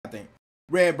think.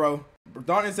 Red, bro.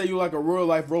 Darn say you like a real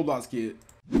life Roblox kid.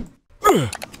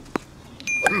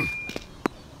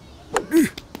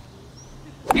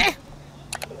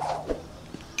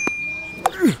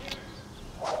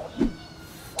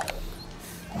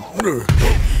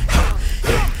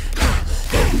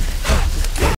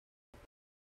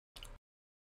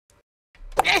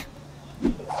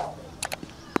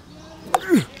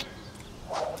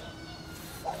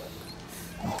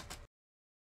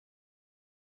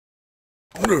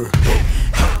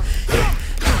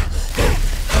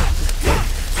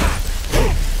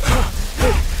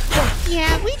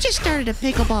 Yeah, we just started a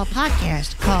pickleball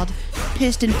podcast called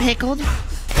Pissed and Pickled.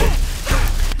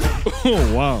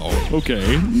 Oh, wow.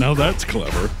 Okay, now that's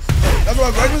clever. That's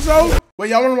what regular show? Wait,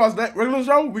 y'all wanna watch that regular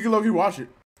show? We can low-key watch it.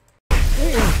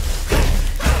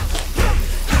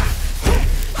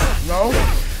 No?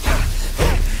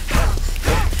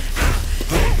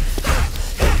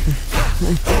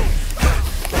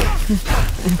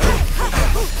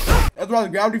 That's why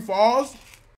Gravity Falls.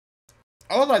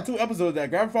 I watched like 2 episodes of that.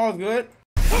 Gravity Falls good.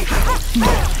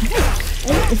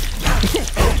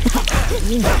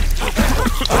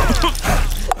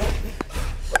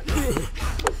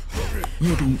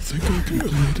 I don't think I can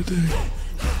play today.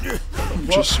 I'm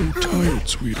just so tired,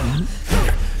 sweetheart.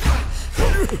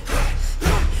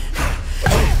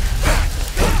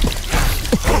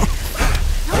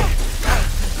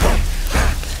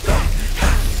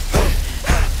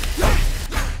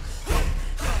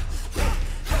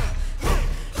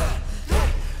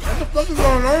 What is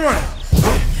going on?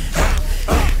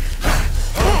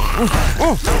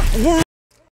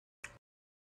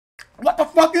 What the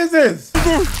fuck is this? What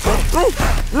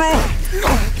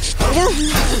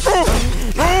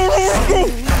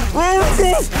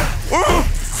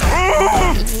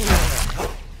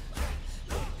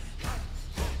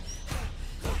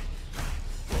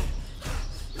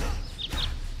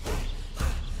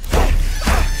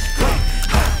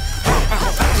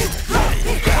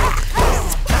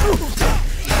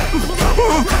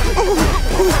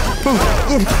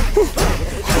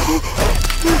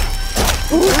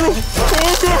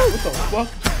the fuck?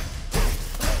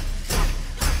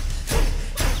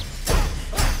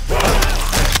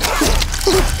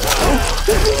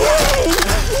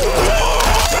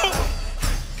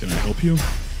 Can I help you?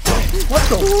 What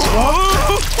the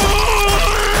fuck?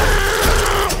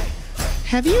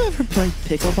 Have you ever played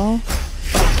pickleball?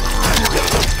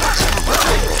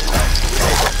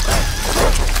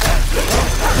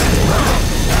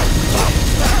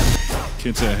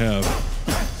 Can't say I have.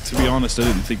 To be honest, I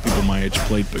didn't think people my age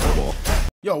played pickleball.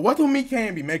 Yo, what do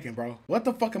MeatCanyon be making, bro? What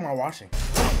the fuck am I watching?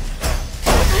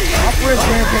 My friend's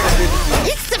grandparents did.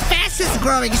 It's the fastest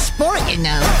growing sport, you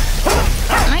know.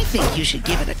 I think you should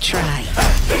give it a try.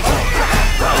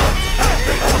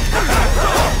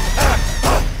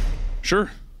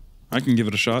 Sure, I can give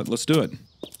it a shot. Let's do it.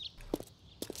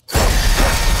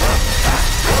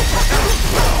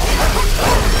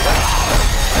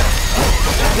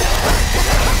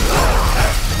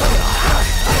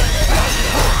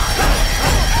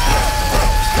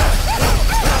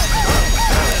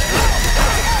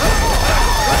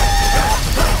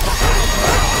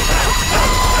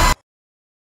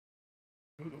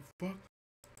 What the fuck?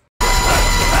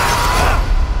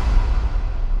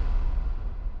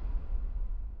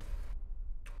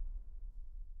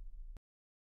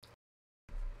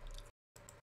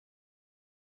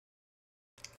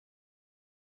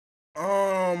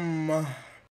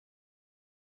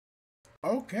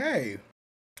 Okay.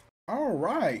 All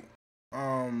right.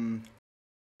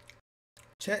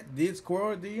 Chat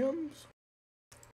Discord DMs.